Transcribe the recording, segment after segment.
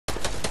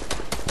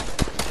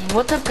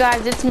What's up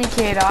guys, it's me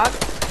K-Dog.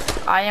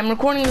 I am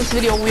recording this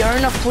video. We are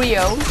in a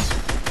trio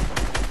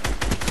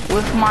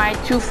with my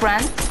two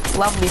friends,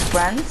 lovely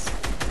friends.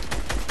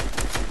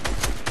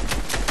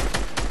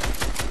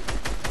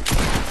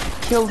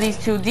 Kill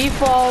these two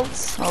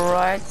defaults.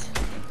 Alright,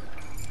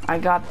 I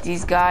got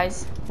these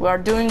guys. We are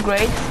doing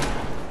great.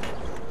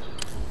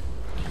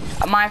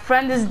 My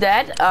friend is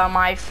dead.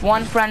 My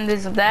one friend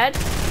is dead.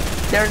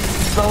 There's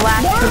the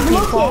last two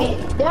people.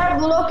 They're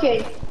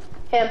blocking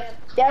him.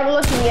 They're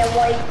looking at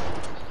white.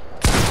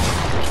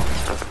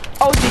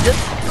 Oh Jesus.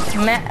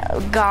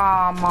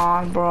 Come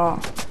on, bro.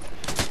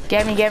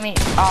 Get me.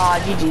 Ah,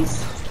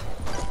 GG's.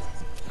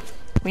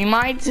 We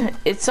might.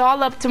 It's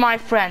all up to my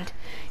friend.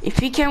 If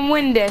he can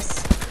win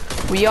this,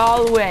 we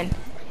all win.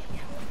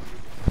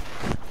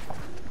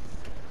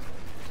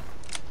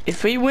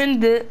 If he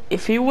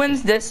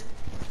wins this,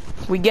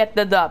 we get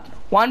the dub.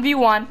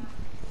 1v1.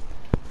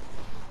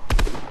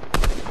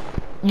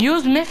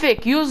 Use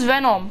Mythic. Use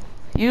Venom.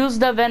 Use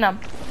the Venom.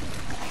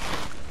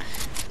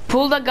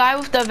 Pull the guy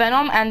with the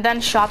Venom and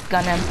then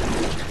shotgun him.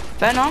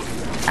 Venom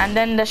and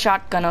then the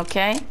shotgun,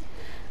 okay?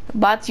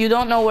 But you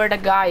don't know where the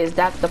guy is.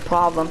 That's the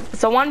problem.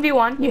 It's a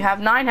 1v1. You have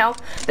 9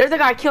 health. There's a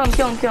guy. Kill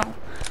him.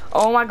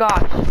 Oh my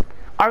god.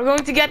 Are we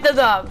going to get the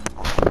dub?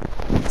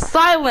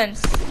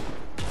 Silence.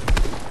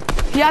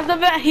 He has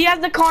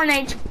the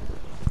Carnage.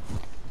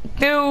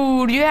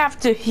 Dude, you have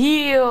to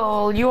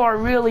heal. You are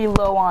really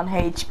low on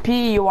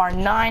HP. You are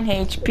 9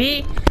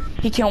 HP.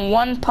 He can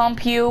one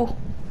pump you.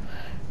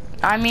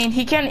 I mean,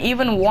 he can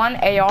even one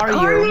AR you.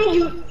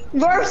 Carnage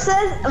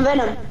versus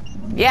Venom.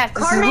 Yes,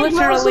 this is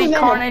literally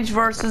Carnage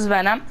versus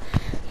Venom.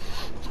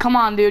 Come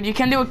on, dude, you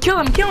can do it. Kill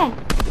him.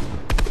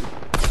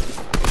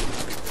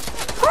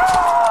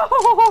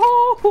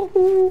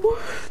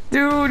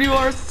 Dude, you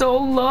are so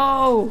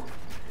low.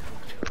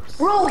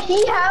 Bro,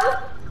 he has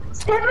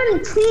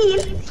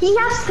 17. He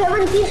has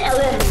 17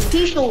 elements.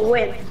 He should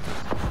win.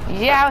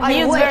 Yeah,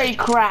 he is very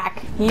cracked.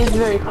 He is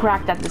very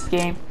cracked at this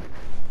game.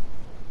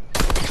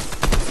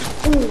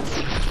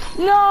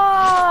 No!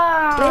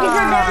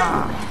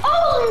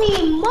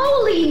 Holy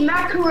moly,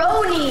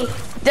 macaroni!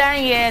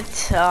 Dang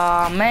it,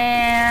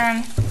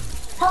 man.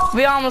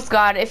 We almost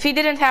got it. If he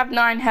didn't have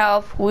 9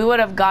 health, we would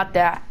have got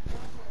that.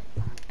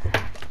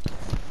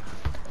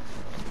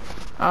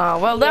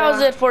 Well, that was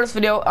it for this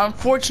video.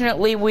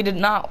 Unfortunately, we did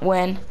not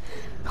win.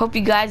 Hope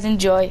you guys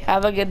enjoy.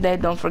 Have a good day.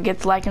 Don't forget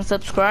to like and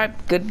subscribe.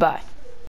 Goodbye.